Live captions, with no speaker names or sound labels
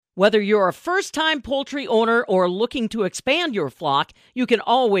Whether you're a first-time poultry owner or looking to expand your flock, you can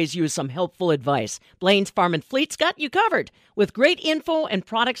always use some helpful advice. Blaine's Farm and Fleet's got you covered with great info and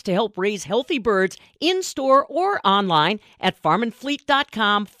products to help raise healthy birds in-store or online at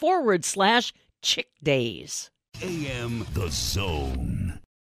farmandfleet.com/chick days. AM The Zone.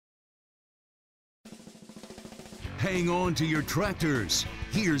 Hang on to your tractors.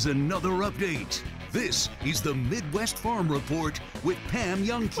 Here's another update. This is the Midwest Farm Report with Pam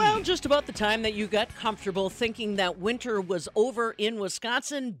Youngkey. Well, just about the time that you got comfortable thinking that winter was over in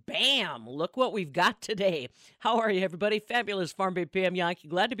Wisconsin, bam, look what we've got today. How are you, everybody? Fabulous Farm Babe Pam Youngkey.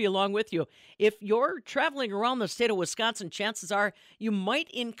 Glad to be along with you. If you're traveling around the state of Wisconsin, chances are you might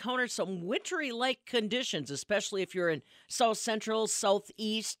encounter some wintry-like conditions, especially if you're in south central,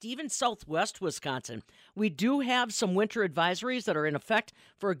 southeast, even southwest Wisconsin. We do have some winter advisories that are in effect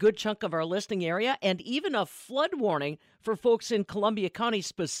for a good chunk of our listing area, and even a flood warning for folks in Columbia County,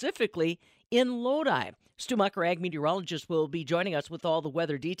 specifically in Lodi. Stu Mucker, ag meteorologist, will be joining us with all the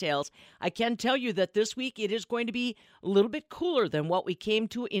weather details. I can tell you that this week it is going to be a little bit cooler than what we came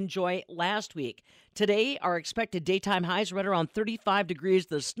to enjoy last week. Today, our expected daytime highs right around 35 degrees.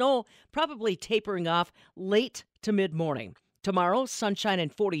 The snow probably tapering off late to mid-morning. Tomorrow, sunshine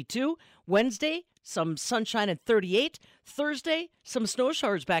and 42. Wednesday, some sunshine at 38. Thursday, some snow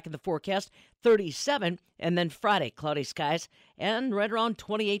showers back in the forecast, 37. And then Friday, cloudy skies and right around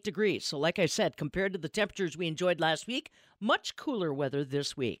 28 degrees. So like I said, compared to the temperatures we enjoyed last week, much cooler weather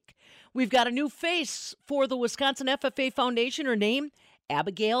this week. We've got a new face for the Wisconsin FFA Foundation. Her name,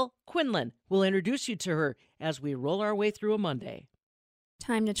 Abigail Quinlan. We'll introduce you to her as we roll our way through a Monday.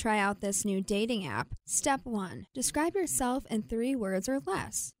 Time to try out this new dating app. Step 1. Describe yourself in 3 words or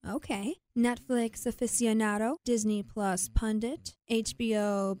less. Okay. Netflix aficionado, Disney Plus pundit,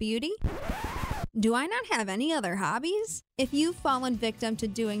 HBO beauty. Do I not have any other hobbies? If you've fallen victim to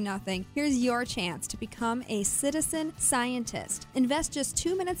doing nothing, here's your chance to become a citizen scientist. Invest just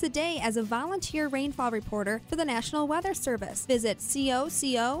 2 minutes a day as a volunteer rainfall reporter for the National Weather Service. Visit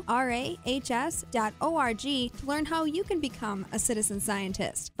cocorahs.org to learn how you can become a citizen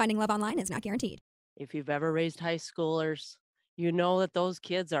scientist. Finding love online is not guaranteed. If you've ever raised high schoolers, you know that those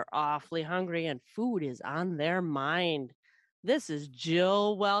kids are awfully hungry and food is on their mind. This is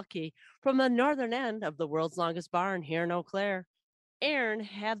Jill Welke from the northern end of the world's longest barn here in Eau Claire. Aaron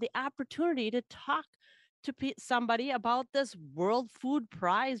had the opportunity to talk to somebody about this World Food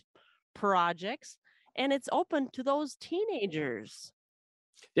Prize projects, and it's open to those teenagers.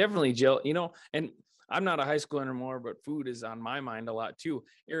 Definitely, Jill. And I'm not a high schooler anymore, but food is on my mind a lot too.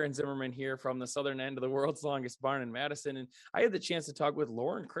 Aaron Zimmerman here from the southern end of the world's longest barn in Madison. And I had the chance to talk with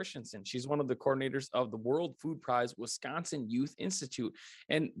Lauren Christensen. She's one of the coordinators of the World Food Prize Wisconsin Youth Institute.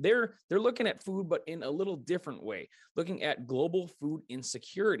 And they're looking at food, but in a little different way. Looking at global food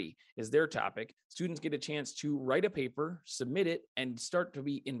insecurity is their topic. Students get a chance to write a paper, submit it, and start to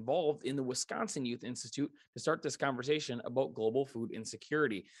be involved in the Wisconsin Youth Institute to start this conversation about global food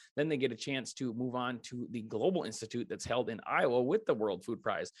insecurity. Then they get a chance to move on to the Global Institute that's held in Iowa with the World Food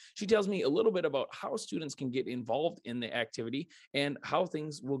Prize. She tells me a little bit about how students can get involved in the activity and how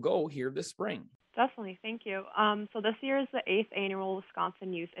things will go here this spring. Definitely, thank you. So this year is the 8th annual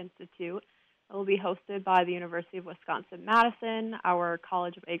Wisconsin Youth Institute. It will be hosted by the University of Wisconsin-Madison, our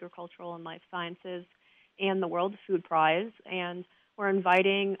College of Agricultural and Life Sciences, and the World Food Prize. And we're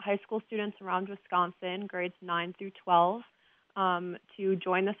inviting high school students around Wisconsin, grades 9 through 12, to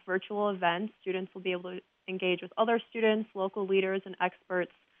join this virtual event. Students will be able to engage with other students, local leaders, and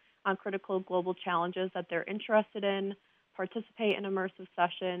experts on critical global challenges that they're interested in, participate in immersive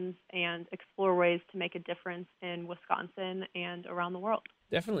sessions, and explore ways to make a difference in Wisconsin and around the world.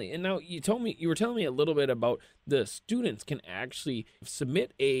 Definitely. And now you were telling me a little bit about the students can actually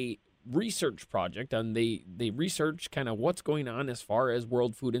submit a research project, and they research kind of what's going on as far as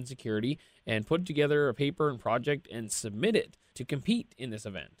world food insecurity and put together a paper and project and submit it to compete in this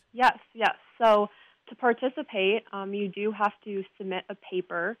event. Yes. So to participate, you do have to submit a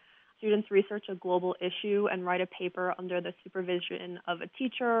paper. Students research a global issue and write a paper under the supervision of a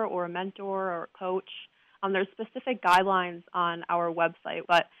teacher or a mentor or a coach. There's specific guidelines on our website,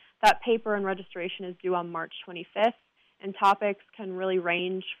 but that paper and registration is due on March 25th, and topics can really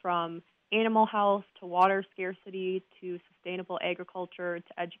range from animal health to water scarcity to sustainable agriculture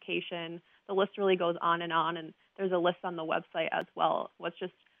to education. The list really goes on, and there's a list on the website as well. What's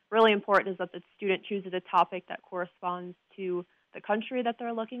just really important is that the student chooses a topic that corresponds to the country that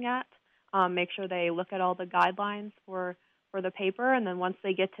they're looking at. Make sure they look at all the guidelines for the paper, and then once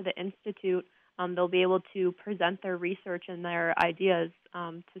they get to the institute, they'll be able to present their research and their ideas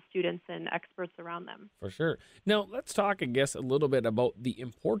to students and experts around them. For sure. Now, let's talk, I guess, a little bit about the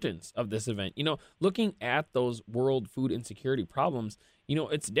importance of this event. Looking at those world food insecurity problems,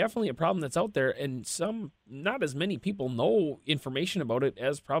 it's definitely a problem that's out there, and not as many people know information about it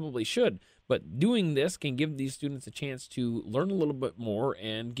as probably should. But doing this can give these students a chance to learn a little bit more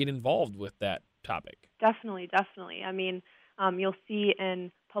and get involved with that topic. Definitely, definitely. I mean, you'll see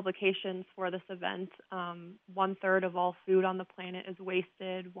in publications for this event, 1/3 of all food on the planet is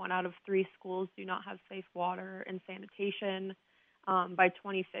wasted. 1 out of 3 schools do not have safe water and sanitation. By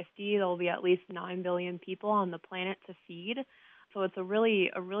 2050, there will be at least 9 billion people on the planet to feed. So it's a really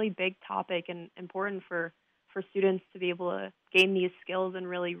big topic and important for students to be able to gain these skills and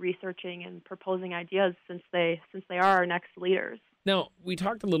really researching and proposing ideas since they are our next leaders. Now, we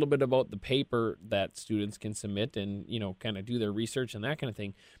talked a little bit about the paper that students can submit and, kind of do their research and that kind of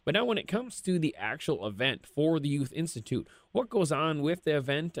thing. But now when it comes to the actual event for the Youth Institute, what goes on with the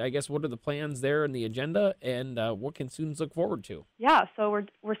event? I guess, what are the plans there and the agenda, and what can students look forward to? Yeah, so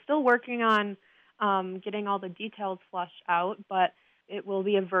we're still working on getting all the details fleshed out, but it will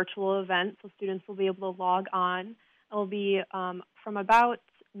be a virtual event, so students will be able to log on. It will be from about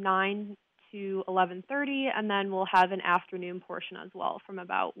 9 to 11:30, and then we'll have an afternoon portion as well from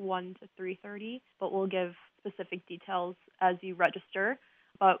about 1 to 3:30, but we'll give specific details as you register.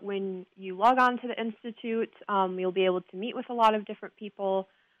 But when you log on to the Institute, you'll be able to meet with a lot of different people.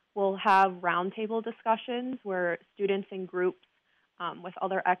 We'll have roundtable discussions where students in groups with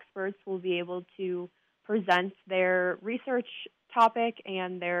other experts will be able to present their research topic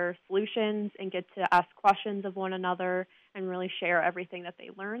and their solutions and get to ask questions of one another and really share everything that they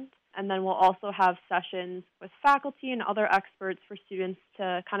learned. And then we'll also have sessions with faculty and other experts for students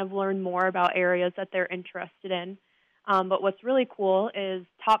to kind of learn more about areas that they're interested in. But what's really cool is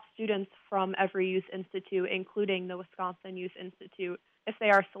top students from every youth institute, including the Wisconsin Youth Institute, if they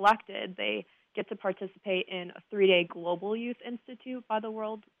are selected, they get to participate in a 3-day global youth institute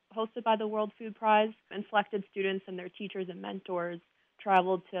hosted by the World Food Prize. And selected students and their teachers and mentors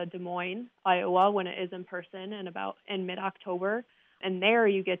traveled to Des Moines, Iowa, when it is in person in mid-October. And there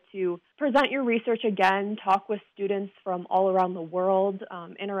you get to present your research again, talk with students from all around the world,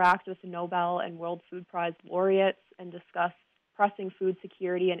 interact with Nobel and World Food Prize laureates, and discuss pressing food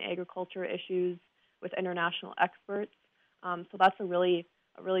security and agriculture issues with international experts. So that's a really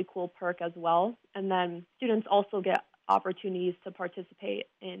cool perk as well. And then students also get opportunities to participate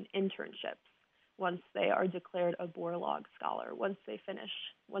in internships once they are declared a Borlaug Scholar, once they finish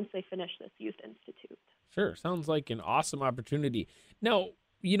this Youth Institute. Sure. Sounds like an awesome opportunity. Now,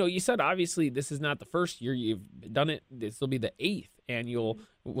 you said obviously this is not the first year you've done it. This will be the 8th annual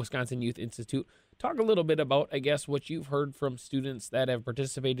Wisconsin Youth Institute. Talk a little bit about, I guess, what you've heard from students that have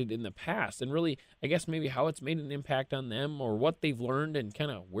participated in the past and really, I guess, maybe how it's made an impact on them or what they've learned and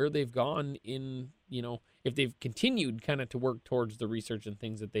kind of where they've gone in, if they've continued kind of to work towards the research and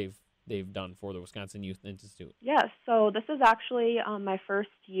things that they've done for the Wisconsin Youth Institute. Yes, so this is actually my first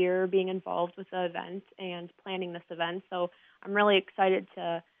year being involved with the event and planning this event, so I'm really excited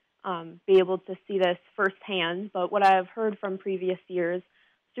to be able to see this firsthand. But what I've heard from previous years,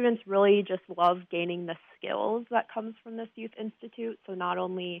 students really just love gaining the skills that comes from this Youth Institute, so not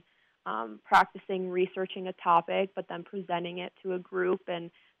only practicing researching a topic, but then presenting it to a group and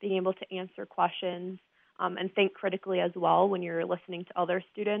being able to answer questions and think critically as well when you're listening to other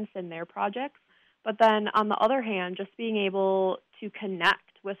students and their projects. But then on the other hand, just being able to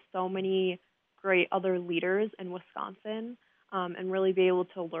connect with so many great other leaders in Wisconsin and really be able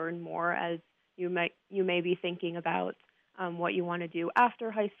to learn more as you may be thinking about what you want to do after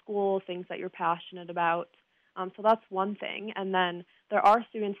high school, things that you're passionate about. So that's one thing. And then there are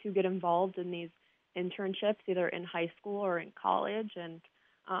students who get involved in these internships either in high school or in college. And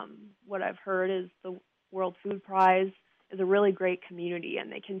what I've heard is the World Food Prize is a really great community,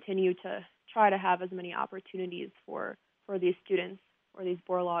 and they continue to try to have as many opportunities for these students or these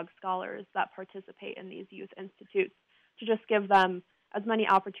Borlaug Scholars that participate in these youth institutes to just give them as many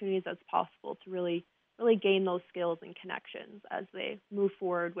opportunities as possible to really gain those skills and connections as they move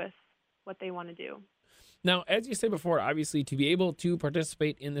forward with what they want to do. Now, as you said before, obviously, to be able to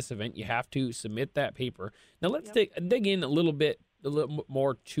participate in this event, you have to submit that paper. Now, let's dig in a little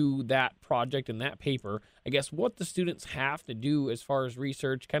more to that project and that paper. I guess what the students have to do as far as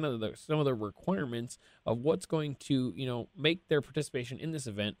research, kind of some of the requirements of what's going to, make their participation in this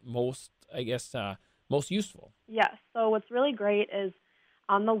event most useful. Yes. So what's really great is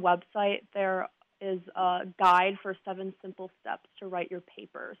on the website there is a guide for 7 simple steps to write your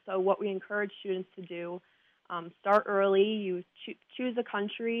paper. So what we encourage students to do Start early. You choose a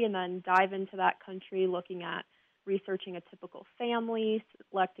country and then dive into that country, looking at researching a typical family,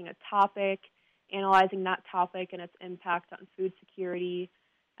 selecting a topic, analyzing that topic and its impact on food security.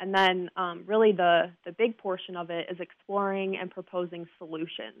 And then really the big portion of it is exploring and proposing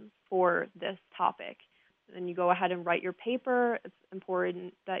solutions for this topic. And then you go ahead and write your paper. It's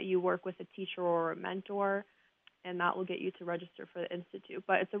important that you work with a teacher or a mentor, and that will get you to register for the Institute.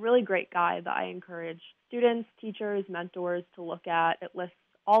 But it's a really great guide that I encourage students, teachers, mentors to look at. It lists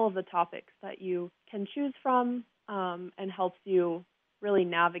all of the topics that you can choose from and helps you really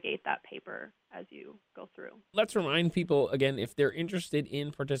navigate that paper as you go through. Let's remind people again, if they're interested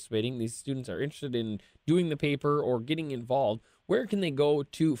in participating, these students are interested in doing the paper or getting involved, where can they go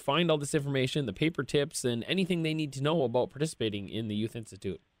to find all this information, the paper tips, and anything they need to know about participating in the Youth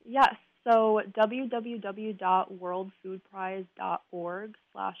Institute? Yes. So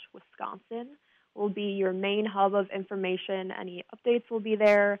www.worldfoodprize.org/Wisconsin will be your main hub of information. Any updates will be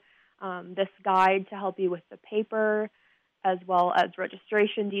there. This guide to help you with the paper, as well as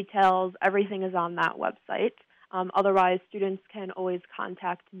registration details. Everything is on that website. Otherwise, students can always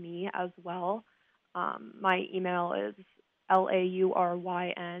contact me as well. My email is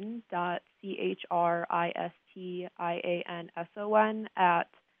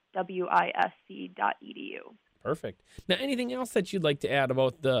lauristIanson@wisc.edu. Perfect. Now, anything else that you'd like to add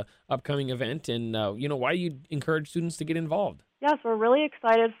about the upcoming event and, why you encourage students to get involved? Yes, we're really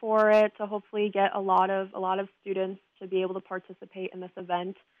excited for it to hopefully get a lot of students to be able to participate in this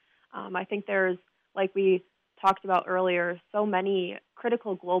event. I think there's, like we talked about earlier, so many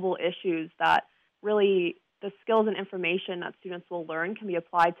critical global issues that really the skills and information that students will learn can be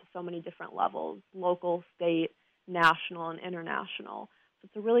applied to so many different levels, local, state, national, and international. So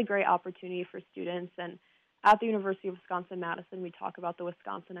it's a really great opportunity for students. And at the University of Wisconsin-Madison, we talk about the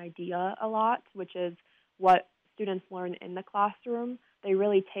Wisconsin idea a lot, which is what students learn in the classroom, they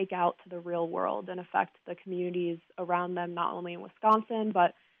really take out to the real world and affect the communities around them, not only in Wisconsin,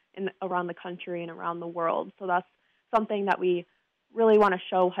 but around the country and around the world. So that's something that we really want to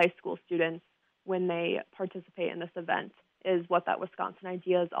show high school students when they participate in this event, is what that Wisconsin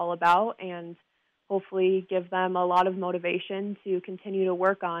idea is all about, and hopefully give them a lot of motivation to continue to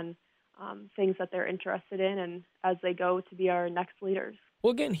work on things that they're interested in and as they go to be our next leaders.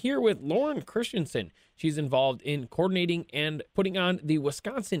 Well, again, here with Lauren Christensen. She's involved in coordinating and putting on the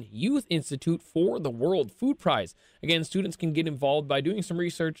Wisconsin Youth Institute for the World Food Prize. Again, students can get involved by doing some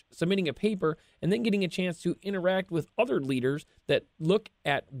research, submitting a paper, and then getting a chance to interact with other leaders that look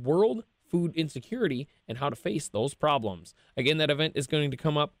at world food insecurity and how to face those problems. Again, that event is going to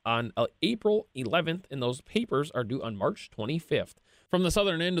come up on April 11th, and those papers are due on March 25th. From the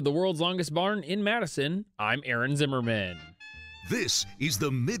southern end of the world's longest barn in Madison, I'm Aaron Zimmerman. This is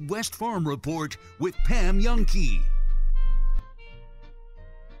the Midwest Farm Report with Pam Youngkey.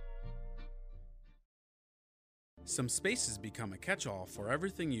 Some spaces become a catch-all for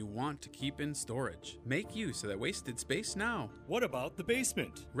everything you want to keep in storage. Make use of that wasted space now. What about the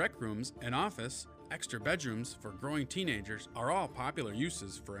basement? Rec rooms, an office, extra bedrooms for growing teenagers are all popular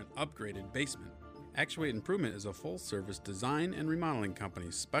uses for an upgraded basement. Actuate Improvement is a full-service design and remodeling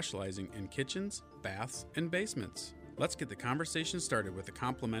company specializing in kitchens, baths, and basements. Let's get the conversation started with a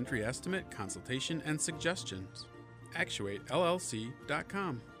complimentary estimate, consultation, and suggestions.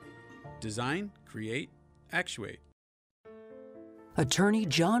 ActuateLLC.com. Design, create, actuate. Attorney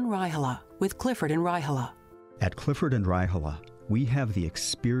John Raihala with Clifford & Raihala. At Clifford & Raihala, we have the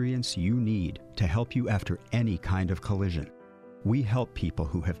experience you need to help you after any kind of collision. We help people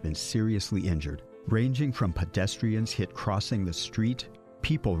who have been seriously injured, ranging from pedestrians hit crossing the street,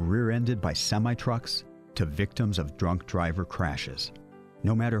 people rear-ended by semi-trucks, to victims of drunk driver crashes.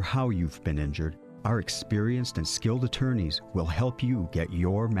 No matter how you've been injured, our experienced and skilled attorneys will help you get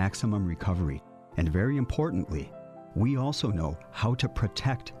your maximum recovery. And very importantly, we also know how to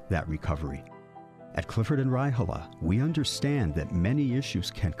protect that recovery. At Clifford & Raihala, we understand that many issues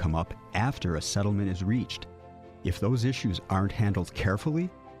can come up after a settlement is reached. If those issues aren't handled carefully,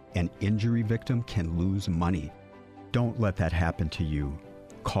 an injury victim can lose money. Don't let that happen to you.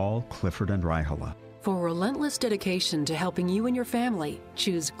 Call Clifford & Raihala. For relentless dedication to helping you and your family,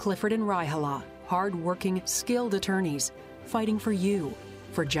 choose Clifford & Raihala. Hard-working, skilled attorneys fighting for you.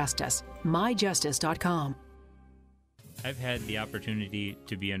 For justice, myjustice.com. I've had the opportunity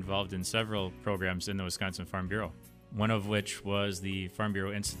to be involved in several programs in the Wisconsin Farm Bureau, one of which was the Farm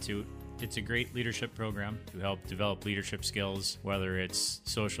Bureau Institute It's a great leadership program to help develop leadership skills, whether it's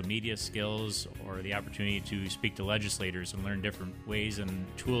social media skills or the opportunity to speak to legislators and learn different ways and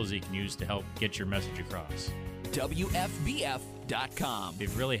tools you can use to help get your message across. WFBF.com.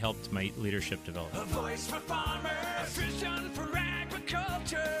 They've really helped my leadership develop. A voice for farmers, a vision for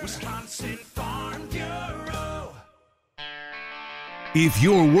agriculture, Wisconsin Farm Bureau. If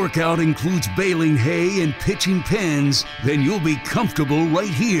your workout includes baling hay and pitching pens, then you'll be comfortable right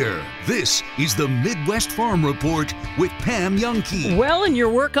here. This is the Midwest Farm Report with Pam Jahnke. Well, and your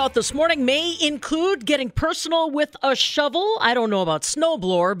workout this morning may include getting personal with a shovel. I don't know about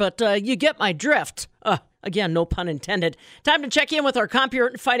snowblower, but you get my drift. Again, no pun intended. Time to check in with our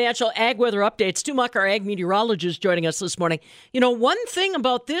Compeer Financial Ag Weather Update. Stu Muck, our ag meteorologist, joining us this morning. You know, one thing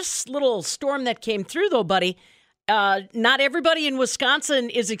about this little storm that came through, though, buddy, not everybody in Wisconsin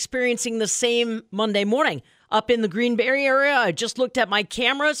is experiencing the same Monday morning. Up in the Green Bay area, I just looked at my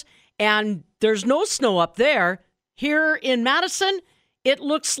cameras, and there's no snow up there. Here in Madison, it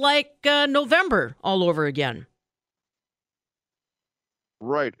looks like November all over again.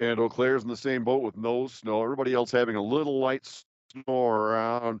 Right, and Eau Claire's in the same boat with no snow. Everybody else having a little light snow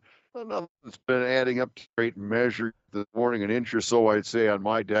around. Nothing's been adding up to great measure this morning, an inch or so, I'd say, on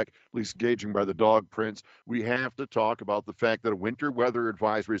my deck, at least gauging by the dog prints. We have to talk about the fact that a winter weather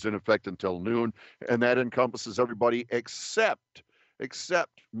advisory is in effect until noon, and that encompasses everybody except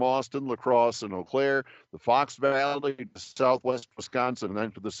Mauston, La Crosse, and Eau Claire, the Fox Valley, southwest Wisconsin, and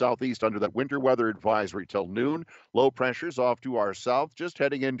then to the southeast under that winter weather advisory till noon. Low pressures off to our south, just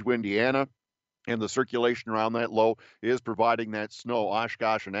heading into Indiana, and the circulation around that low is providing that snow.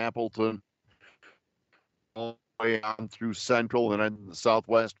 Oshkosh and Appleton, all the way on through central and then the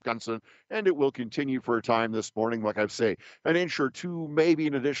southwest Wisconsin, and it will continue for a time this morning. Like I say, an inch or two, maybe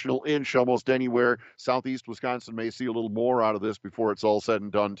an additional inch almost anywhere. Southeast Wisconsin may see a little more out of this before it's all said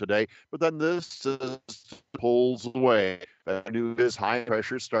and done today, but then this pulls away. This high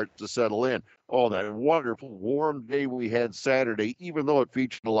pressure starts to settle in. Oh, that wonderful warm day we had Saturday, even though it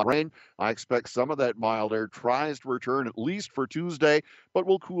featured a lot of rain, I expect some of that mild air tries to return at least for Tuesday, but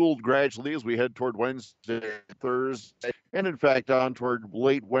will cool gradually as we head toward Wednesday, Thursday, and in fact on toward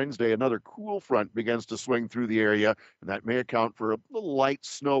late Wednesday, another cool front begins to swing through the area, and that may account for a little light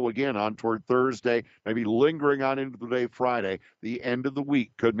snow again on toward Thursday, maybe lingering on into the day Friday. The end of the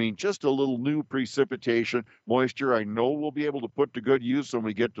week could mean just a little new precipitation. Moisture I know we'll be able to put to good use when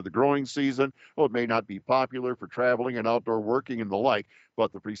we get to the growing season. Well, it may not be popular for traveling and outdoor working and the like,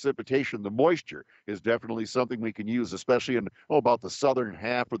 but the precipitation, the moisture is definitely something we can use, especially in about the southern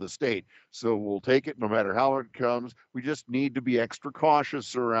half of the state. So we'll take it no matter how it comes. We just need to be extra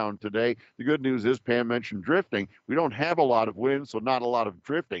cautious around today. The good news is Pam mentioned drifting. We don't have a lot of wind, so not a lot of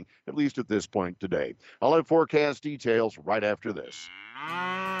drifting, at least at this point today. I'll have forecast details right after this.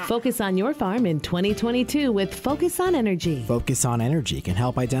 Focus on your farm in 2022 with Focus on Energy. Focus on Energy can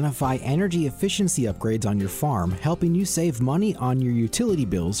help identify energy efficiency upgrades on your farm, helping you save money on your utility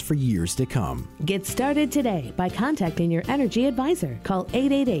bills for years to come. Get started today by contacting your energy advisor. Call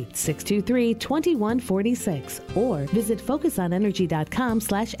 888-623-2146 or visit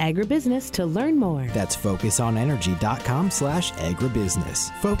focusonenergy.com/agribusiness to learn more. That's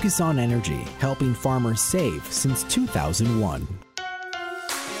focusonenergy.com/agribusiness. Focus on Energy, helping farmers save since 2001.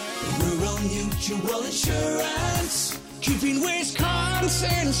 Rural Mutual Insurance, keeping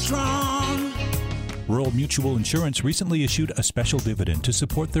Wisconsin strong. Rural Mutual Insurance recently issued a special dividend to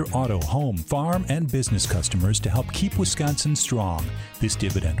support their auto, home, farm, and business customers to help keep Wisconsin strong. This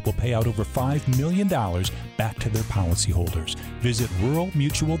dividend will pay out over $5 million back to their policyholders. Visit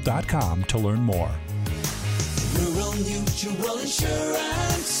ruralmutual.com to learn more. Rural Mutual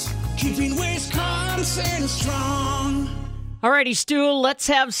Insurance, keeping Wisconsin strong. Alrighty, Stu, let's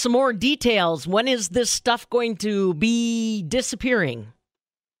have some more details. When is this stuff going to be disappearing?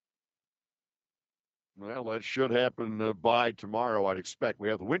 Well, that should happen by tomorrow, I'd expect. We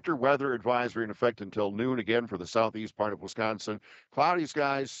have the winter weather advisory in effect until noon again for the southeast part of Wisconsin. Cloudy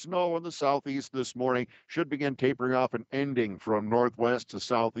skies, snow in the southeast this morning. Should begin tapering off and ending from northwest to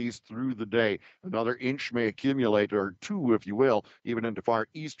southeast through the day. Another inch may accumulate, or two, if you will, even into far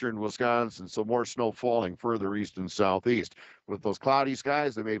eastern Wisconsin. So more snow falling further east and southeast. With those cloudy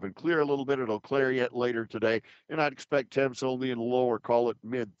skies, they may even clear a little bit. It'll clear yet later today. And I'd expect temps only in lower, call it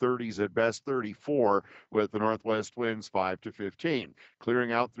mid-30s at best, 34, with the northwest winds 5 to 15.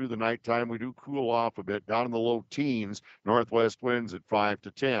 Clearing out through the nighttime, we do cool off a bit, down in the low teens, northwest winds at 5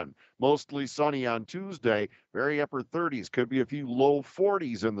 to 10. Mostly sunny on Tuesday. Very upper 30s. Could be a few low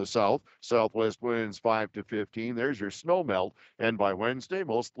 40s in the south. Southwest winds 5 to 15. There's your snow melt. And by Wednesday,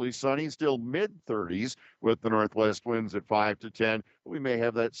 mostly sunny, still mid 30s with the northwest winds at 5 to 10. We may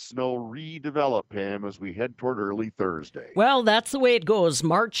have that snow redevelop, Pam, as we head toward early Thursday. Well, that's the way it goes.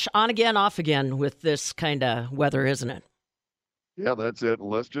 March on again, off again with this kind of weather, isn't it? Yeah, that's it.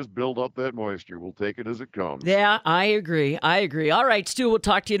 Let's just build up that moisture. We'll take it as it comes. Yeah, I agree. All right, Stu, we'll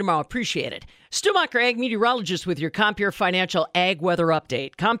talk to you tomorrow. Appreciate it. Stu Macher, ag meteorologist with your Compeer Financial Ag Weather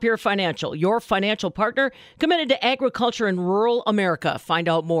Update. Compeer Financial, your financial partner committed to agriculture in rural America. Find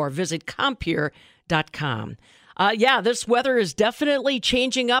out more. Visit Compeer.com. This weather is definitely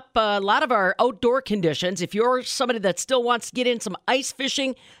changing up a lot of our outdoor conditions. If you're somebody that still wants to get in some ice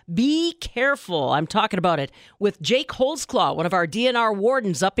fishing, be careful. I'm talking about it with Jake Holzclaw, one of our DNR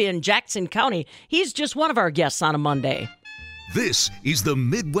wardens up in Jackson County. He's just one of our guests on a Monday. This is the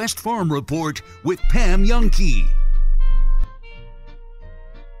Midwest Farm Report with Pam Youngkey.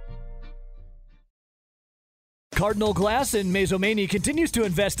 Cardinal Glass in Mazomanie continues to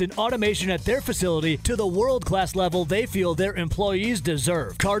invest in automation at their facility to the world-class level they feel their employees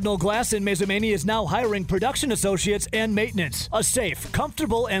deserve. Cardinal Glass in Mazomanie is now hiring production associates and maintenance. A safe,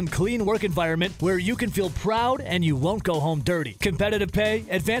 comfortable, and clean work environment where you can feel proud and you won't go home dirty. Competitive pay,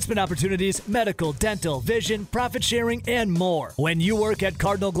 advancement opportunities, medical, dental, vision, profit sharing, and more. When you work at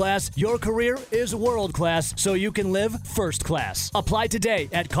Cardinal Glass, your career is world-class, so you can live first class. Apply today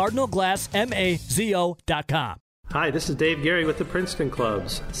at cardinalglassmazo.com. Hi, this is Dave Gary with the Princeton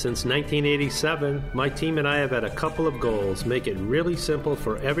Clubs. Since 1987, my team and I have had a couple of goals: make it really simple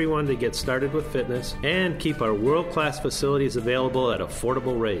for everyone to get started with fitness and keep our world-class facilities available at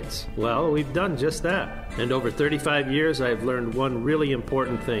affordable rates. Well, we've done just that. And over 35 years, I've learned one really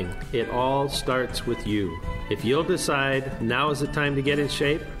important thing. It all starts with you. If you'll decide now is the time to get in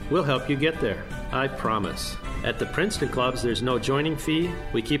shape, we'll help you get there. I promise. At the Princeton Clubs, there's no joining fee.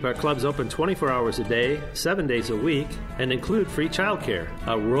 We keep our clubs open 24 hours a day, 7 days a week, and include free childcare.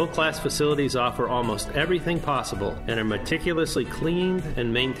 Our world-class facilities offer almost everything possible and are meticulously cleaned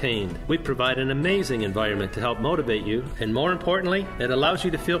and maintained. We provide an amazing environment to help motivate you, and more importantly, it allows you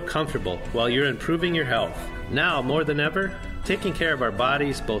to feel comfortable while you're improving your health. Now, more than ever, taking care of our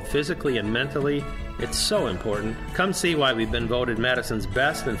bodies, both physically and mentally, it's so important. Come see why we've been voted Madison's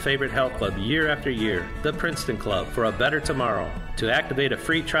best and favorite health club year after year, the Princeton Club, for a better tomorrow. To activate a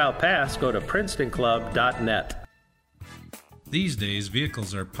free trial pass, go to PrincetonClub.net. These days,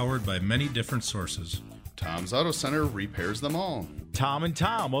 vehicles are powered by many different sources. Tom's Auto Center repairs them all. Tom and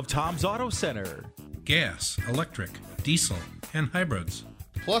Tom of Tom's Auto Center. Gas, electric, diesel, and hybrids.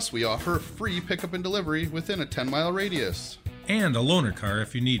 Plus, we offer free pickup and delivery within a 10-mile radius. And a loaner car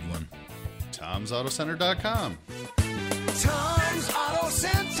if you need one. Tom'sAutoCenter.com. Tom's Auto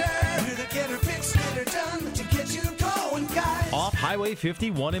Center. Here to get her fixed, get her done, to get you going, guys. Off Highway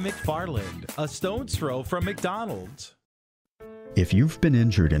 51 in McFarland, a stone's throw from McDonald's. If you've been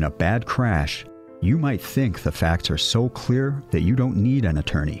injured in a bad crash, you might think the facts are so clear that you don't need an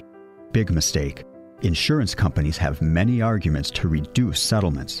attorney. Big mistake. Insurance companies have many arguments to reduce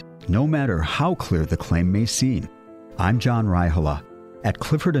settlements, no matter how clear the claim may seem. I'm John Raihala. At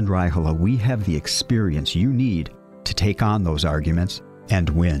Clifford & Raihala, we have the experience you need to take on those arguments and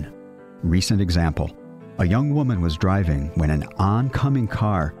win. Recent example. A young woman was driving when an oncoming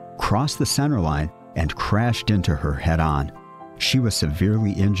car crossed the center line and crashed into her head-on. She was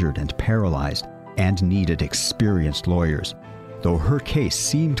severely injured and paralyzed and needed experienced lawyers. Though her case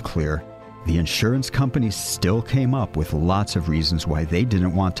seemed clear, the insurance companies still came up with lots of reasons why they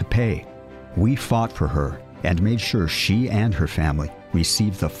didn't want to pay. We fought for her and made sure she and her family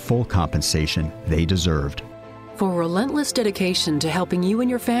received the full compensation they deserved. For relentless dedication to helping you and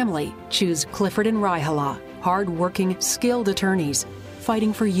your family, choose Clifford & Raihala. Hard-working, skilled attorneys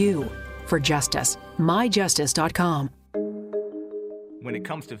fighting for you. For justice, myjustice.com. When it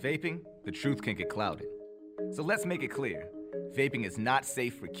comes to vaping, the truth can get clouded. So let's make it clear. Vaping is not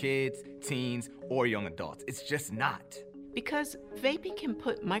safe for kids, teens, or young adults. It's just not. Because vaping can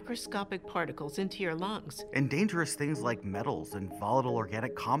put microscopic particles into your lungs. And dangerous things like metals and volatile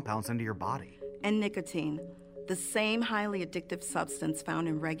organic compounds into your body. And nicotine, the same highly addictive substance found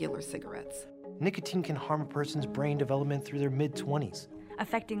in regular cigarettes. Nicotine can harm a person's brain development through their mid-20s.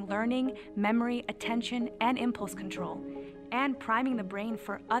 Affecting learning, memory, attention, and impulse control, and priming the brain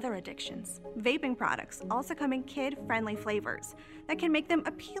for other addictions. Vaping products also come in kid-friendly flavors that can make them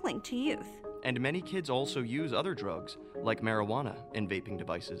appealing to youth. And many kids also use other drugs, like marijuana, in vaping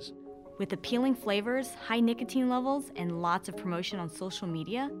devices. With appealing flavors, high nicotine levels, and lots of promotion on social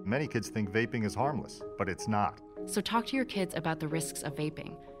media, many kids think vaping is harmless, but it's not. So talk to your kids about the risks of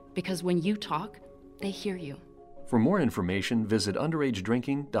vaping. Because when you talk, they hear you. For more information, visit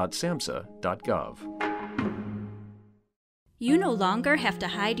underagedrinking.samhsa.gov. You no longer have to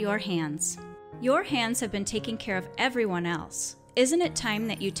hide your hands. Your hands have been taking care of everyone else. Isn't it time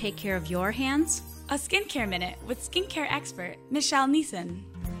that you take care of your hands? A skincare minute with skincare expert Michelle Neeson.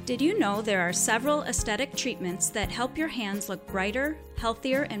 Did you know there are several aesthetic treatments that help your hands look brighter,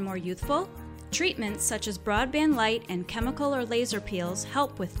 healthier, and more youthful? Treatments such as broadband light and chemical or laser peels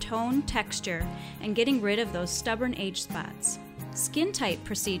help with tone, texture, and getting rid of those stubborn age spots. Skin tight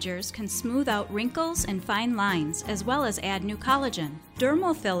procedures can smooth out wrinkles and fine lines, as well as add new collagen.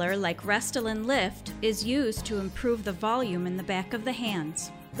 Dermal filler like Restylane Lift is used to improve the volume in the back of the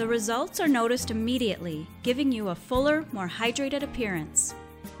hands. The results are noticed immediately, giving you a fuller, more hydrated appearance.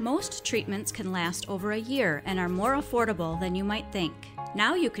 Most treatments can last over a year and are more affordable than you might think.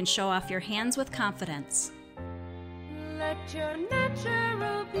 Now you can show off your hands with confidence. Let your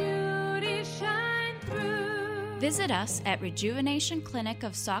natural beauty shine through. Visit us at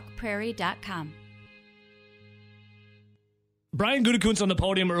rejuvenationclinicofsaukprairie.com. Brian Gutekunst on the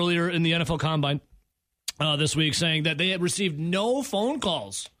podium earlier in the NFL Combine this week saying that they had received no phone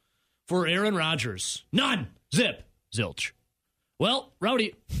calls for Aaron Rodgers. None. Zip. Zilch. Well,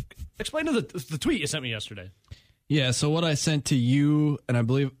 Rowdy, explain to the tweet you sent me yesterday. Yeah, so what I sent to you, and I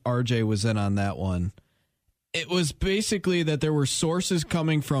believe RJ was in on that one, it was basically that there were sources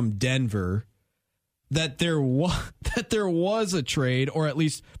coming from Denver that there was a trade, or at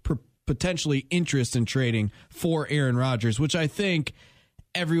least potentially interest in trading for Aaron Rodgers, which I think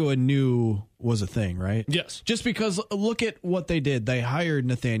everyone knew was a thing, right? Yes. Just because look at what they did. They hired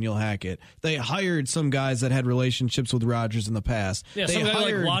Nathaniel Hackett. They hired some guys that had relationships with Rodgers in the past. Yeah, some guy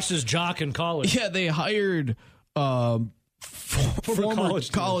like watched his jock in college. Yeah, they hired former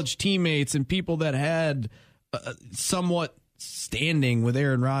college teammates and people that had somewhat standing with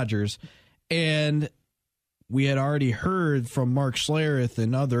Aaron Rodgers. And we had already heard from Mark Schlereth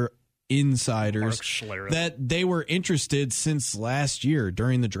and other insiders that they were interested since last year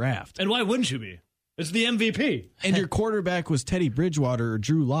during the draft. And why wouldn't you be? It's the MVP. And your quarterback was Teddy Bridgewater or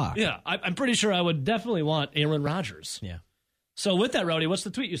Drew Lock. Yeah, I'm pretty sure I would definitely want Aaron Rodgers. Yeah. So with that, Rowdy, what's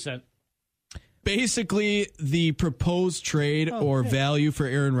the tweet you sent? Basically, the proposed trade or value for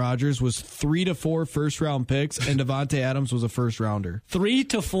Aaron Rodgers was 3 to 4 first-round picks, and Davante Adams was a first-rounder. 3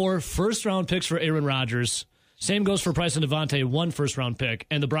 to 4 first-round picks for Aaron Rodgers. Same goes for Price and Davante, 1 first-round pick,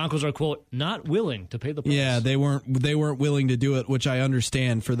 and the Broncos are, quote, not willing to pay the price. Yeah, they weren't willing to do it, which I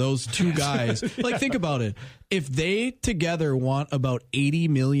understand for those two guys. Like, think about it. If they together want about $80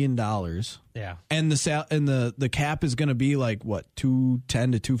 million, yeah, and the cap is going to be like what,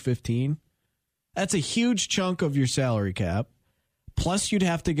 210 to 215. That's a huge chunk of your salary cap. Plus, you'd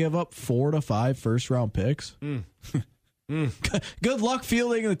have to give up 4 to 5 first-round picks. Good luck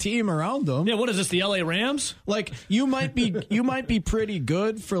fielding the team around them. Yeah, what is this, the LA Rams? Like, you might be pretty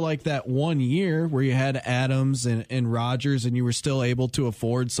good for like that 1 year where you had Adams and Rodgers and you were still able to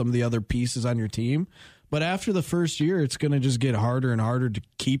afford some of the other pieces on your team. But after the first year, it's going to just get harder and harder to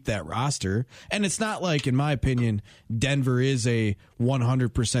keep that roster. And it's not like, in my opinion, Denver is a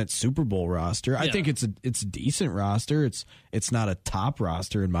 100% Super Bowl roster. I think it's a decent roster. It's not a top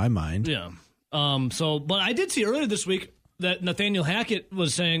roster in my mind. Yeah. But I did see earlier this week that Nathaniel Hackett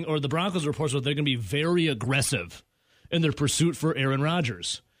was saying, or the Broncos reports that they're going to be very aggressive in their pursuit for Aaron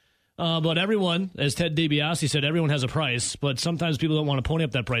Rodgers. But everyone, as Ted DiBiase said, everyone has a price, but sometimes people don't want to pony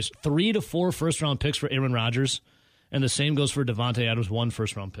up that price. 3 to 4 first-round picks for Aaron Rodgers, and the same goes for Davante Adams, 1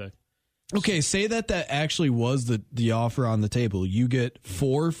 first-round pick. Okay, say that actually was the offer on the table. You get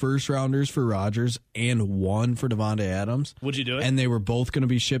 4 first-rounders for Rodgers and 1 for Davante Adams. Would you do it? And they were both going to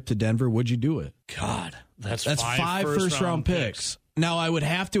be shipped to Denver. Would you do it? God, that's 5 first-round picks. Now, I would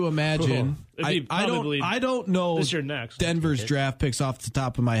have to imagine, I don't know this year next. Denver's draft picks off the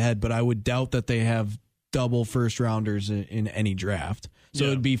top of my head, but I would doubt that they have double first-rounders in any draft. So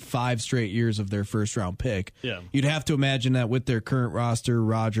it'd be 5 straight years of their first-round pick. Yeah. You'd have to imagine that with their current roster,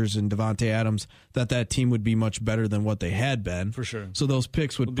 Rodgers and Davante Adams, that team would be much better than what they had been. For sure. So those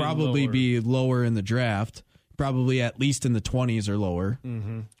picks would probably be lower in the draft. Probably at least in the 20s or lower.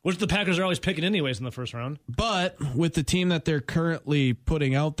 Mm-hmm. Which the Packers are always picking anyways in the first round. But with the team that they're currently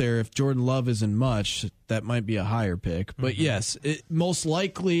putting out there, if Jordan Love isn't much, that might be a higher pick. But yes, most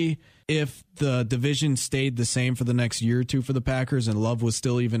likely if the division stayed the same for the next year or two for the Packers and Love was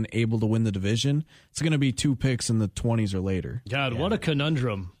still even able to win the division, it's going to be 2 picks in the 20s or later. God, what a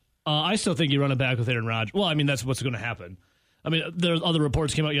conundrum. I still think you run it back with Aaron Rodgers. Well, I mean, that's what's going to happen. I mean, there are other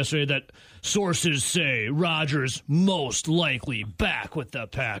reports came out yesterday that sources say Rodgers most likely back with the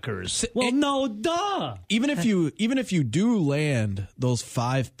Packers. Well, no, duh. Even if you do land those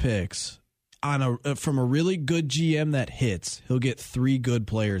 5 picks on from a really good GM that hits, he'll get 3 good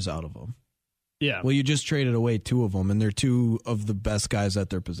players out of them. Yeah. Well, you just traded away 2 of them, and they're 2 of the best guys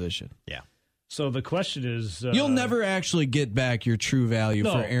at their position. Yeah. So the question is... You'll never actually get back your true value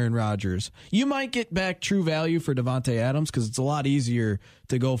for Aaron Rodgers. You might get back true value for Devontae Adams because it's a lot easier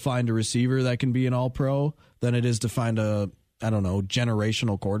to go find a receiver that can be an all-pro than it is to find a,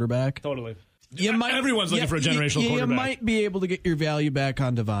 generational quarterback. Totally. Everyone's looking for a generational quarterback. You might be able to get your value back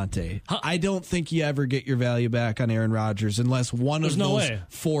on Devontae. I don't think you ever get your value back on Aaron Rodgers unless one of those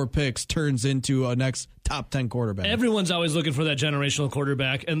 4 picks turns into a next top 10 quarterback. Everyone's always looking for that generational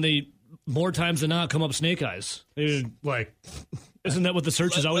quarterback, and they... more times than not, come up snake eyes. Like, isn't that what the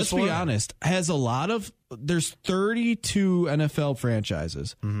search is always for? Let's be honest. There's 32 NFL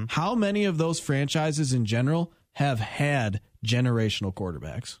franchises. Mm-hmm. How many of those franchises in general have had generational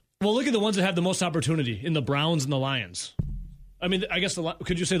quarterbacks? Well, look at the ones that have the most opportunity in the Browns and the Lions. I mean, I guess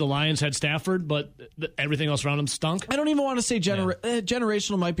could you say the Lions had Stafford, but everything else around them stunk? I don't even want to say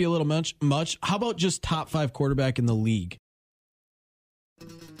generational might be a little much. How about just top 5 quarterback in the league?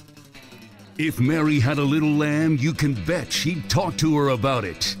 If Mary had a little lamb, you can bet she'd talk to her about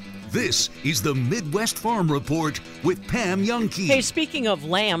it. This is the Midwest Farm Report with Pam Youngkey. Hey, speaking of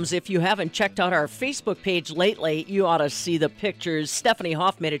lambs, if you haven't checked out our Facebook page lately, you ought to see the pictures. Stephanie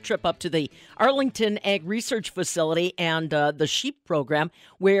Hoff made a trip up to the Arlington Ag Research Facility and the sheep program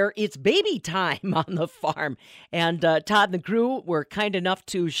where it's baby time on the farm. And Todd and the crew were kind enough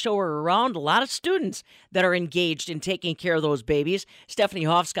to show her around. A lot of students that are engaged in taking care of those babies. Stephanie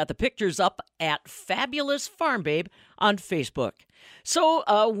Hoff's got the pictures up at Fabulous Farm Babe on Facebook. So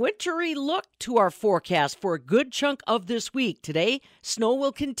a wintry look to our forecast for a good chunk of this week. Today, snow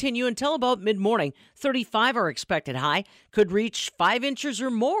will continue until about mid-morning. 35 are expected high. Could reach 5 inches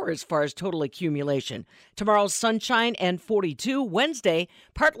or more as far as total accumulation. Tomorrow's sunshine and 42. Wednesday,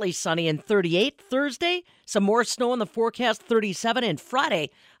 partly sunny and 38. Thursday, some more snow in the forecast, 37. And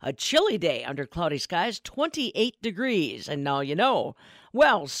Friday, a chilly day under cloudy skies, 28 degrees. And now you know.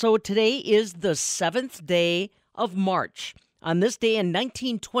 Well, so today is the 7th day of March. On this day in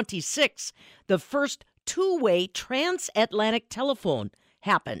 1926, the first two-way transatlantic telephone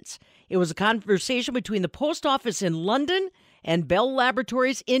happens. It was a conversation between the post office in London and Bell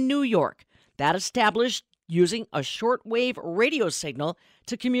Laboratories in New York. That established using a shortwave radio signal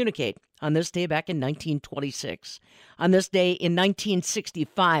to communicate on this day back in 1926. On this day in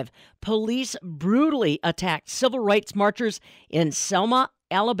 1965, police brutally attacked civil rights marchers in Selma,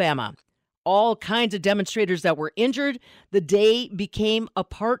 Alabama. All kinds of demonstrators that were injured. The day became a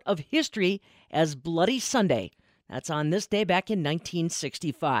part of history as Bloody Sunday. That's on this day back in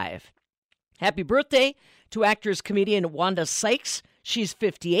 1965. Happy birthday to actress comedian Wanda Sykes. She's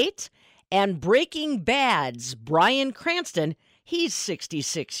 58. And Breaking Bad's Bryan Cranston. He's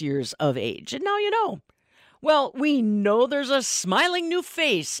 66 years of age. And now you know. Well, we know there's a smiling new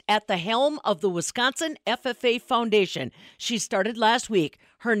face at the helm of the Wisconsin FFA Foundation. She started last week.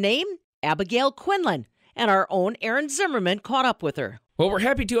 Her name? Abigail Quinlan, and our own Aaron Zimmerman caught up with her. Well, we're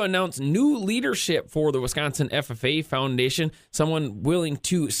happy to announce new leadership for the Wisconsin FFA Foundation, someone willing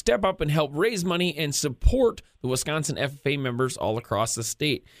to step up and help raise money and support the Wisconsin FFA members all across the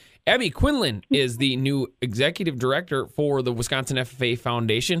state. Abby Quinlan is the new executive director for the Wisconsin FFA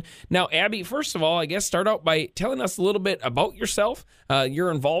Foundation. Now, Abby, first of all, I guess start out by telling us a little bit about yourself,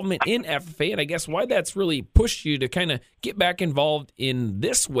 your involvement in FFA, and I guess why that's really pushed you to kind of get back involved in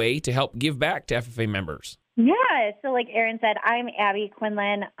this way to help give back to FFA members. Yeah, so like Aaron said, I'm Abby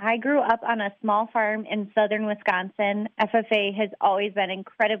Quinlan. I grew up on a small farm in southern Wisconsin. FFA has always been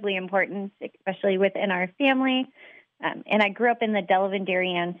incredibly important, especially within our family. And I grew up in the Delavan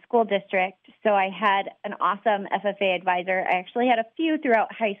Darien School District, so I had an awesome FFA advisor. I actually had a few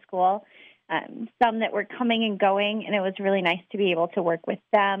throughout high school, some that were coming and going, and it was really nice to be able to work with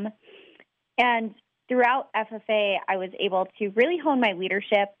them. And throughout FFA, I was able to really hone my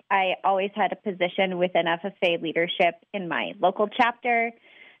leadership. I always had a position within FFA leadership in my local chapter.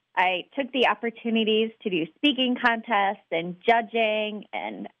 I took the opportunities to do speaking contests and judging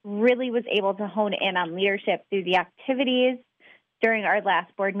and really was able to hone in on leadership through the activities. During our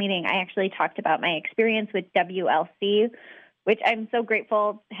last board meeting, I actually talked about my experience with WLC, which I'm so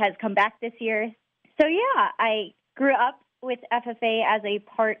grateful has come back this year. So yeah, I grew up with FFA as a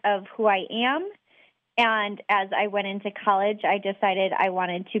part of who I am. And as I went into college, I decided I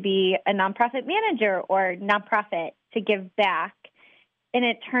wanted to be a nonprofit manager or nonprofit to give back. And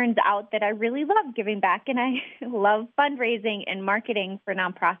it turns out that I really love giving back and I love fundraising and marketing for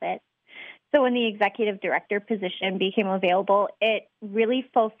nonprofits. So when the executive director position became available, it really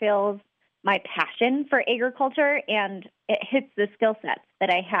fulfills my passion for agriculture and it hits the skill sets that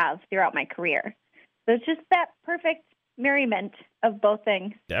I have throughout my career. So it's just that perfect merriment of both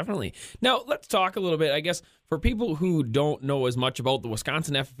things. Definitely. Now, let's talk a little bit, I guess, for people who don't know as much about the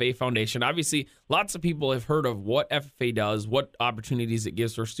Wisconsin FFA Foundation. Obviously, lots of people have heard of what FFA does, what opportunities it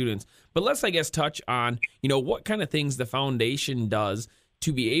gives for students. But let's, I guess, touch on, what kind of things the foundation does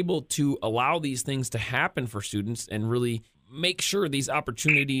to be able to allow these things to happen for students and really make sure these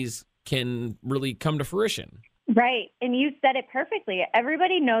opportunities can really come to fruition. Right. And you said it perfectly.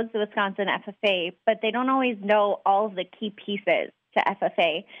 Everybody knows the Wisconsin FFA, but they don't always know all of the key pieces to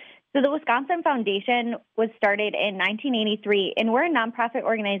FFA. So the Wisconsin Foundation was started in 1983, and we're a nonprofit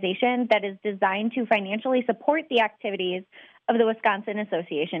organization that is designed to financially support the activities of the Wisconsin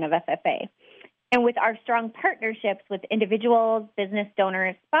Association of FFA. And with our strong partnerships with individuals, business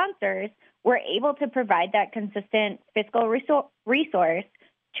donors, sponsors, we're able to provide that consistent fiscal resource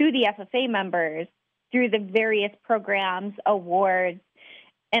to the FFA members through the various programs, awards,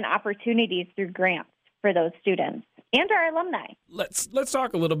 and opportunities through grants for those students and our alumni. Let's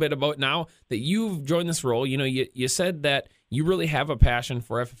talk a little bit about now that you've joined this role. You said that you really have a passion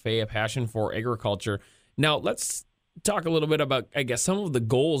for FFA, a passion for agriculture. Now, let's talk a little bit about, I guess, some of the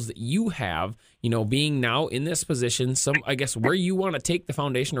goals that you have, being now in this position, where you want to take the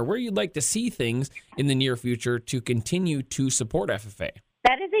foundation or where you'd like to see things in the near future to continue to support FFA.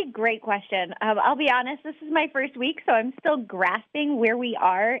 That is a great question. I'll be honest, this is my first week, so I'm still grasping where we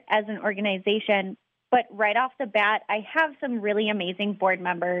are as an organization. But right off the bat, I have some really amazing board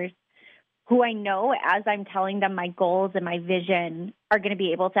members who I know, as I'm telling them my goals and my vision, are going to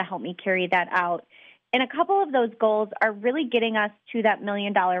be able to help me carry that out. And a couple of those goals are really getting us to that $1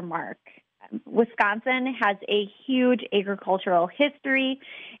 million mark. Wisconsin has a huge agricultural history,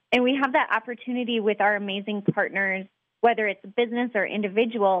 and we have that opportunity with our amazing partners, whether it's business or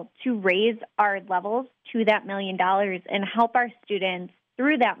individual, to raise our levels to that $1 million and help our students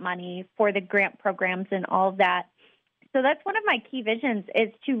through that money for the grant programs and all of that. So that's one of my key visions, is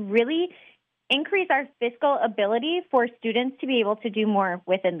to really increase our fiscal ability for students to be able to do more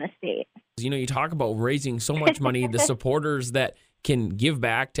within the state. You talk about raising so much money, the supporters that can give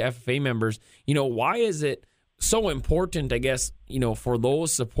back to FFA members. Why is it so important, I guess, for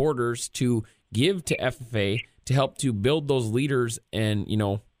those supporters to give to FFA to help to build those leaders, and,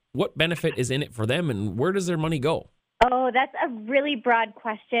 what benefit is in it for them and where does their money go? Oh, that's a really broad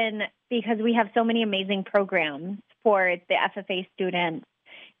question because we have so many amazing programs for the FFA students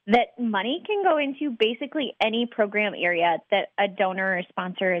that money can go into basically any program area that a donor or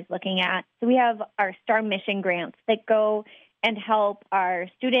sponsor is looking at. So we have our STAR mission grants that go and help our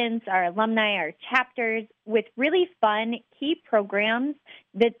students, our alumni, our chapters with really fun, key programs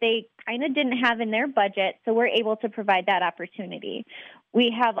that they kind of didn't have in their budget, so we're able to provide that opportunity.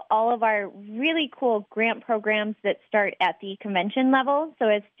 We have all of our really cool grant programs that start at the convention level, so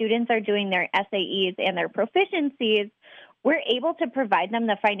as students are doing their SAEs and their proficiencies, we're able to provide them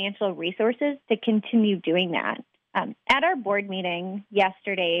the financial resources to continue doing that. At our board meeting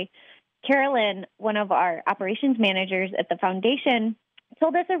yesterday, Carolyn, one of our operations managers at the foundation,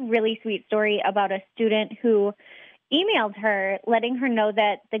 told us a really sweet story about a student who emailed her letting her know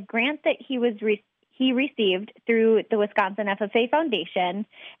that the grant that he received through the Wisconsin FFA Foundation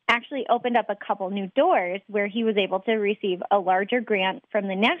actually opened up a couple new doors where he was able to receive a larger grant from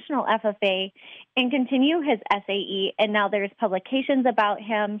the National FFA and continue his SAE. And now there's publications about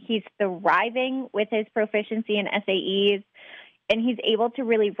him. He's thriving with his proficiency in SAEs. And he's able to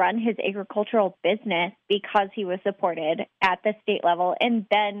really run his agricultural business because he was supported at the state level and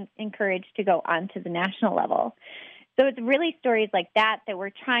then encouraged to go on to the national level. So it's really stories like that we're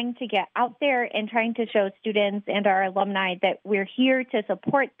trying to get out there and trying to show students and our alumni that we're here to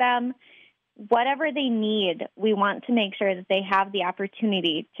support them. Whatever they need, we want to make sure that they have the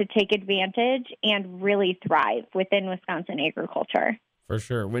opportunity to take advantage and really thrive within Wisconsin agriculture. For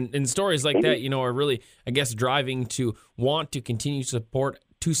sure. When stories like that, are really, I guess, driving to want to continue support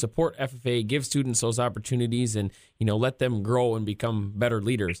FFA, give students those opportunities and, let them grow and become better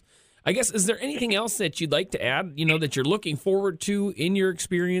leaders. I guess, is there anything else that you'd like to add, that you're looking forward to in your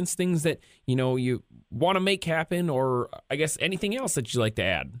experience, things that, you want to make happen, or I guess anything else that you'd like to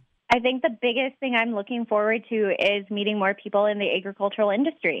add? I think the biggest thing I'm looking forward to is meeting more people in the agricultural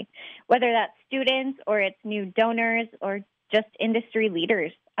industry, whether that's students or it's new donors or just industry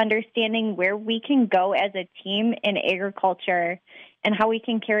leaders, understanding where we can go as a team in agriculture and how we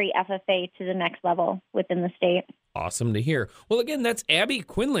can carry FFA to the next level within the state. Awesome to hear. Well, again, that's Abby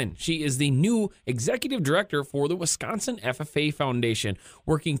Quinlan. She is the new executive director for the Wisconsin FFA Foundation,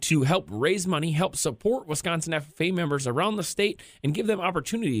 working to help raise money, help support Wisconsin FFA members around the state, and give them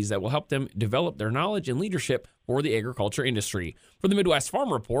opportunities that will help them develop their knowledge and leadership for the agriculture industry. For the Midwest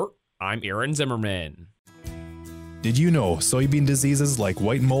Farm Report, I'm Aaron Zimmerman. Did you know soybean diseases like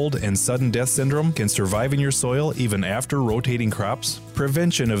white mold and sudden death syndrome can survive in your soil even after rotating crops?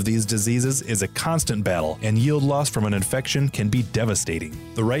 Prevention of these diseases is a constant battle, and yield loss from an infection can be devastating.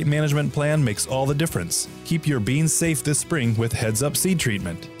 The right management plan makes all the difference. Keep your beans safe this spring with Heads Up Seed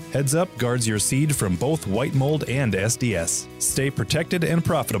Treatment. Heads Up guards your seed from both white mold and SDS. Stay protected and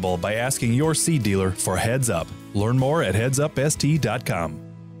profitable by asking your seed dealer for Heads Up. Learn more at headsupst.com.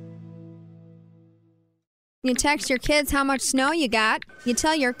 You text your kids how much snow you got. You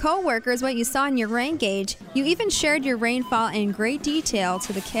tell your coworkers what you saw in your rain gauge. You even shared your rainfall in great detail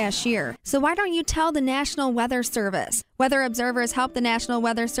to the cashier. So why don't you tell the National Weather Service? Weather observers help the National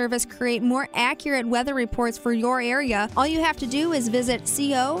Weather Service create more accurate weather reports for your area. All you have to do is visit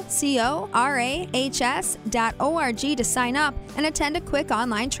cocorahs.org to sign up and attend a quick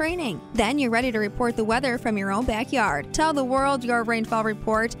online training. Then you're ready to report the weather from your own backyard. Tell the world your rainfall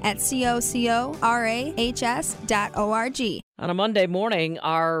report at cocorahs.org. On a Monday morning,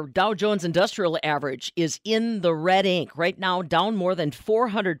 our Dow Jones Industrial Average is in the red ink. Right now, down more than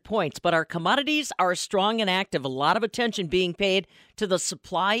 400 points, but our commodities are strong and active. A lot of attention being paid to the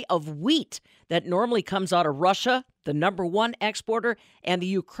supply of wheat that normally comes out of Russia, the number one exporter, and the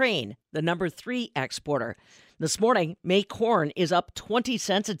Ukraine, the number 3 exporter. This morning, May corn is up 20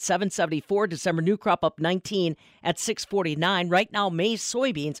 cents at $7.74. December new crop up 19 at $6.49. Right now, May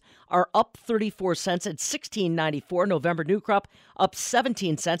soybeans are up 34 cents at $16.94. November new crop up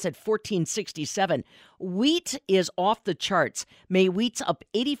 17 cents at $14.67. Wheat is off the charts. May wheat's up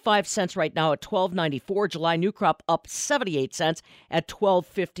 85 cents right now at $12.94. July new crop up 78 cents at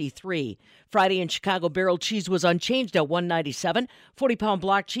 $12.53. Friday in Chicago, barrel cheese was unchanged at $1.97. 40-pound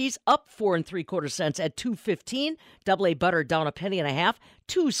block cheese up 4 3/4 cents at $2.15. Double A butter down a penny and a half,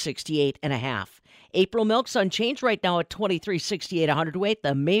 $2.68 and a half. April milk's unchanged right now at $23.68 a hundredweight.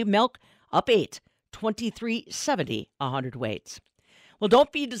 The May milk up 8, $23.70 a hundredweight. Well,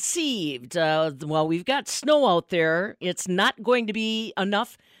 don't be deceived. While we've got snow out there, it's not going to be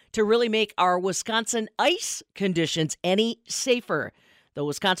enough to really make our Wisconsin ice conditions any safer. The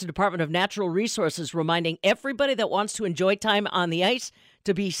Wisconsin Department of Natural Resources reminding everybody that wants to enjoy time on the ice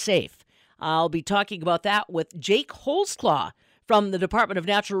to be safe. I'll be talking about that with Jake Holzclaw from the Department of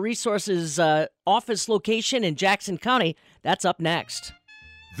Natural Resources office location in Jackson County. That's up next.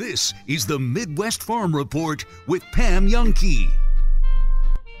 This is the Midwest Farm Report with Pam Youngkey.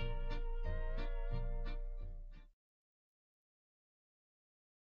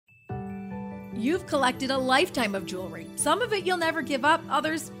 You've collected a lifetime of jewelry. Some of it you'll never give up.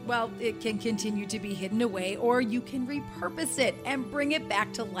 Others, well, it can continue to be hidden away, or you can repurpose it and bring it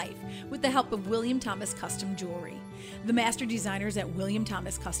back to life with the help of William Thomas Custom Jewelry. The master designers at William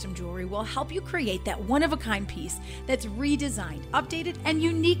Thomas Custom Jewelry will help you create that one-of-a-kind piece that's redesigned, updated, and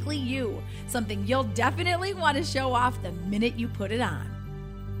uniquely you. Something you'll definitely want to show off the minute you put it on.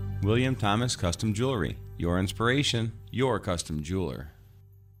 William Thomas Custom Jewelry. Your inspiration, your custom jeweler.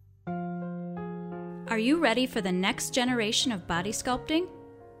 Are you ready for the next generation of body sculpting?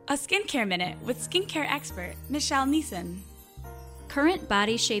 A skincare minute with skincare expert Michelle Neeson. Current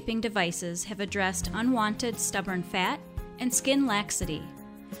body shaping devices have addressed unwanted stubborn fat and skin laxity.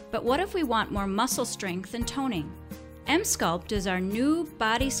 But what if we want more muscle strength and toning? M-Sculpt is our new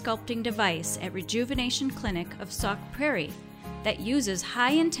body sculpting device at Rejuvenation Clinic of Sauk Prairie that uses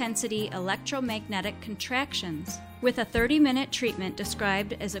high-intensity electromagnetic contractions with a 30-minute treatment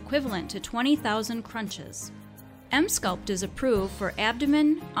described as equivalent to 20,000 crunches. M-Sculpt is approved for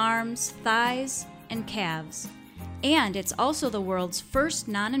abdomen, arms, thighs, and calves. And it's also the world's first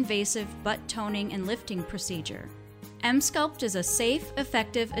non-invasive butt toning and lifting procedure. M-Sculpt is a safe,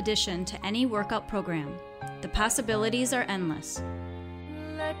 effective addition to any workout program. The possibilities are endless.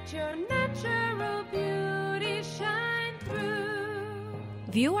 Let your natural beauty shine through.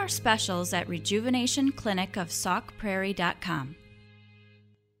 View our specials at rejuvenationclinicofsaukprairie.com.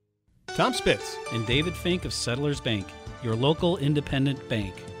 Tom Spitz and David Fink of Settlers Bank, your local independent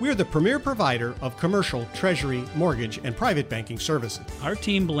bank. We are the premier provider of commercial, treasury, mortgage, and private banking services. Our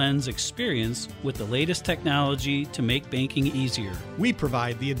team blends experience with the latest technology to make banking easier. We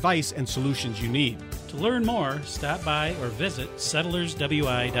provide the advice and solutions you need. To learn more, stop by or visit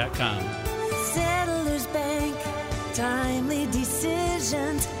settlerswi.com. Settlers Bank, timely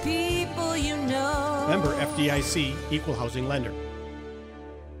decisions, people you know. Member FDIC, Equal Housing Lender.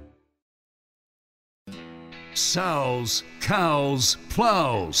 sows, cows,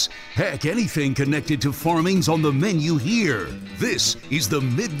 plows. Heck, anything connected to farming's on the menu here. This is the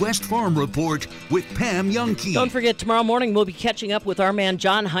Midwest Farm Report with Pam Youngkey. Don't forget, tomorrow morning we'll be catching up with our man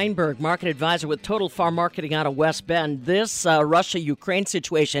John Heinberg, market advisor with Total Farm Marketing out of West Bend. This Russia-Ukraine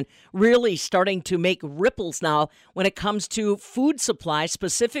situation really starting to make ripples now when it comes to food supply,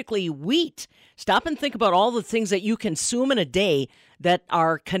 specifically wheat. Stop and think about all the things that you consume in a day that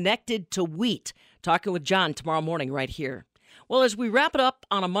are connected to wheat. Talking with John tomorrow morning right here. Well, as we wrap it up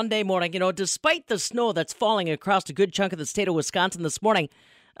on a Monday morning, despite the snow that's falling across a good chunk of the state of Wisconsin this morning,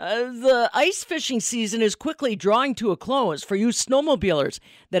 the ice fishing season is quickly drawing to a close for you snowmobilers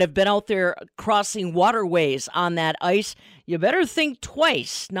that have been out there crossing waterways on that ice. You better think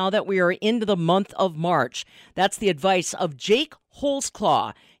twice now that we are into the month of March. That's the advice of Jake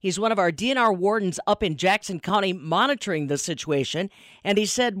Holzclaw. He's one of our DNR wardens up in Jackson County monitoring the situation. And he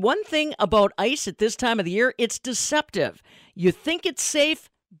said one thing about ice at this time of the year, it's deceptive. You think it's safe,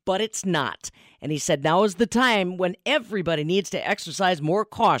 but it's not. And he said now is the time when everybody needs to exercise more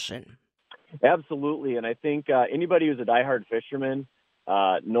caution. Absolutely. And I think anybody who's a diehard fisherman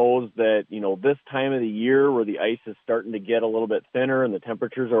knows that, this time of the year where the ice is starting to get a little bit thinner and the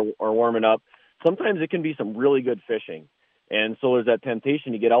temperatures are warming up, sometimes it can be some really good fishing. And so there's that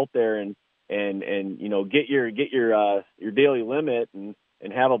temptation to get out there and get your daily limit and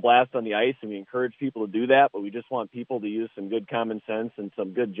have a blast on the ice. And we encourage people to do that, but we just want people to use some good common sense and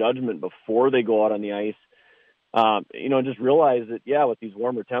some good judgment before they go out on the ice. Just realize that, with these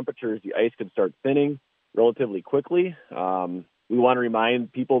warmer temperatures, the ice could start thinning relatively quickly. We want to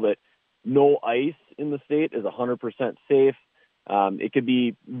remind people that no ice in the state is 100% safe. It could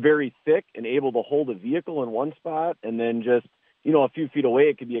be very thick and able to hold a vehicle in one spot, and then just, a few feet away,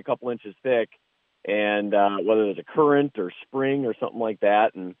 it could be a couple inches thick. And whether there's a current or spring or something like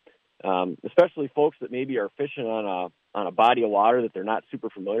that, and especially folks that maybe are fishing on a body of water that they're not super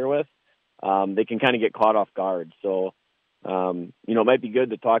familiar with, they can kind of get caught off guard. So, it might be good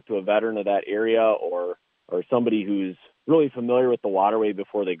to talk to a veteran of that area or somebody who's really familiar with the waterway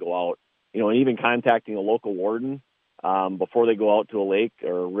before they go out. And even contacting a local warden before they go out to a lake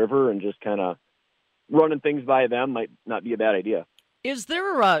or a river and just kind of running things by them might not be a bad idea. Is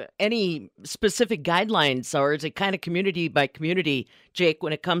there any specific guidelines, or is it kind of community by community, Jake,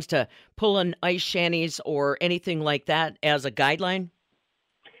 when it comes to pulling ice shanties or anything like that as a guideline?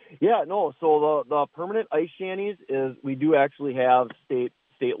 Yeah, no. So the permanent ice shanties is we do actually have state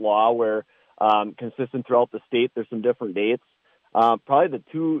law where consistent throughout the state. There's some different dates. Probably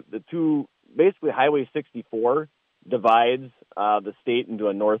the two basically Highway 64 divides the state into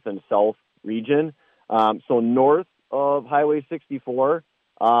a north and south region. So north of Highway 64,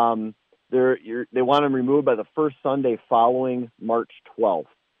 they want them removed by the first Sunday following March 12th.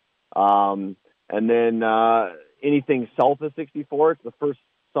 And then anything south of 64, it's the first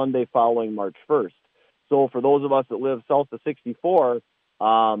Sunday following March 1st. So for those of us that live south of 64,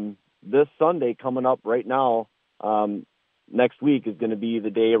 this Sunday coming up right now, next week is going to be the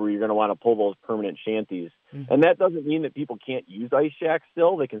day where you're going to want to pull those permanent shanties. Mm-hmm. And that doesn't mean that people can't use ice shacks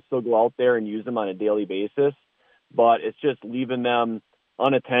still. They can still go out there and use them on a daily basis, but it's just leaving them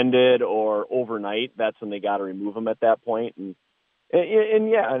unattended or overnight. That's when they got to remove them at that point. And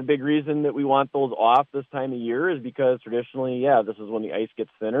a big reason that we want those off this time of year is because traditionally, this is when the ice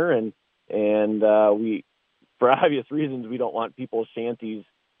gets thinner, and we, for obvious reasons, we don't want people's shanties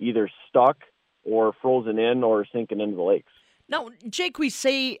either stuck or frozen in or sinking into the lakes. Now, Jake, we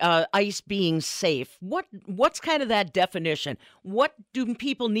say ice being safe. What's kind of that definition? What do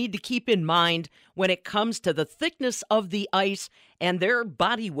people need to keep in mind when it comes to the thickness of the ice and their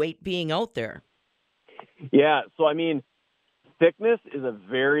body weight being out there? Yeah, so I mean, thickness is it's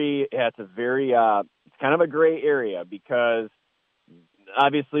kind of a gray area because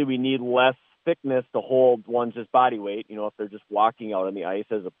obviously we need less thickness to hold one's just body weight, if they're just walking out on the ice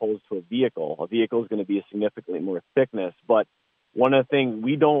as opposed to a vehicle. A vehicle is going to be a significantly more thickness, but one of the things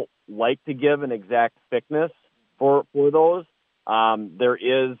we don't like to give an exact thickness for those. There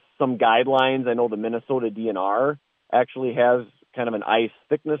is some guidelines. I know the Minnesota DNR actually has kind of an ice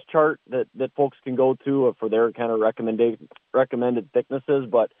thickness chart that folks can go to for their kind of recommended thicknesses.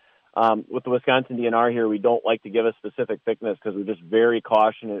 But with the Wisconsin DNR here, we don't like to give a specific thickness because we're just very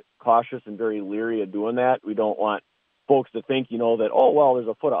cautious and very leery of doing that. We don't want folks to think, that, there's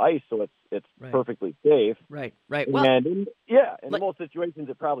a foot of ice, so it's right. Perfectly safe. Right. Well, and in most situations,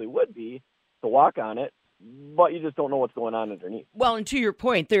 it probably would be to walk on it, but you just don't know what's going on underneath. Well, and to your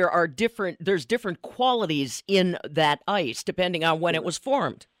point, there's different qualities in that ice depending on when it was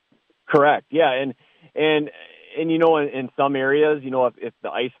formed. Correct. Yeah, and in some areas, if the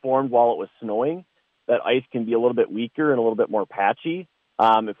ice formed while it was snowing, that ice can be a little bit weaker and a little bit more patchy.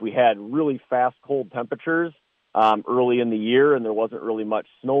 If we had really fast, cold temperatures early in the year and there wasn't really much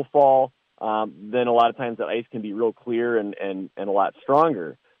snowfall, then a lot of times that ice can be real clear and a lot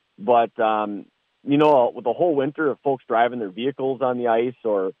stronger. But, with the whole winter, if folks driving their vehicles on the ice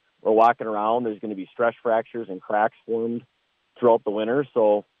or walking around, there's going to be stress fractures and cracks formed throughout the winter.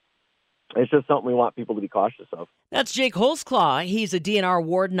 So it's just something we want people to be cautious of. That's Jake Holzclaw. He's a DNR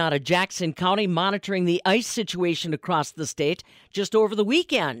warden out of Jackson County, monitoring the ice situation across the state. Just over the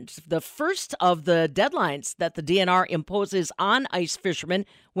weekend, the first of the deadlines that the DNR imposes on ice fishermen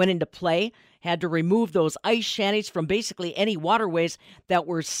went into play. Had to remove those ice shanties from basically any waterways that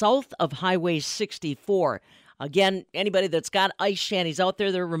were south of Highway 64. Again, anybody that's got ice shanties out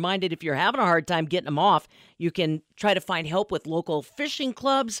there, they're reminded if you're having a hard time getting them off, you can try to find help with local fishing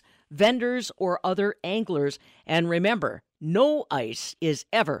clubs, vendors, or other anglers. And remember, no ice is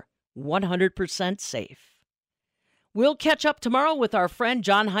ever 100% safe. We'll catch up tomorrow with our friend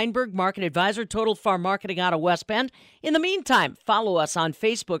John Heinberg, Market Advisor, Total Farm Marketing out of West Bend. In the meantime, follow us on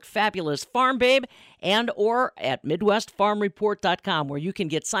Facebook, Fabulous Farm Babe, and or at MidwestFarmReport.com, where you can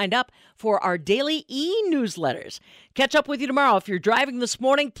get signed up for our daily e-newsletters. Catch up with you tomorrow. If you're driving this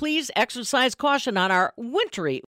morning, please exercise caution on our wintry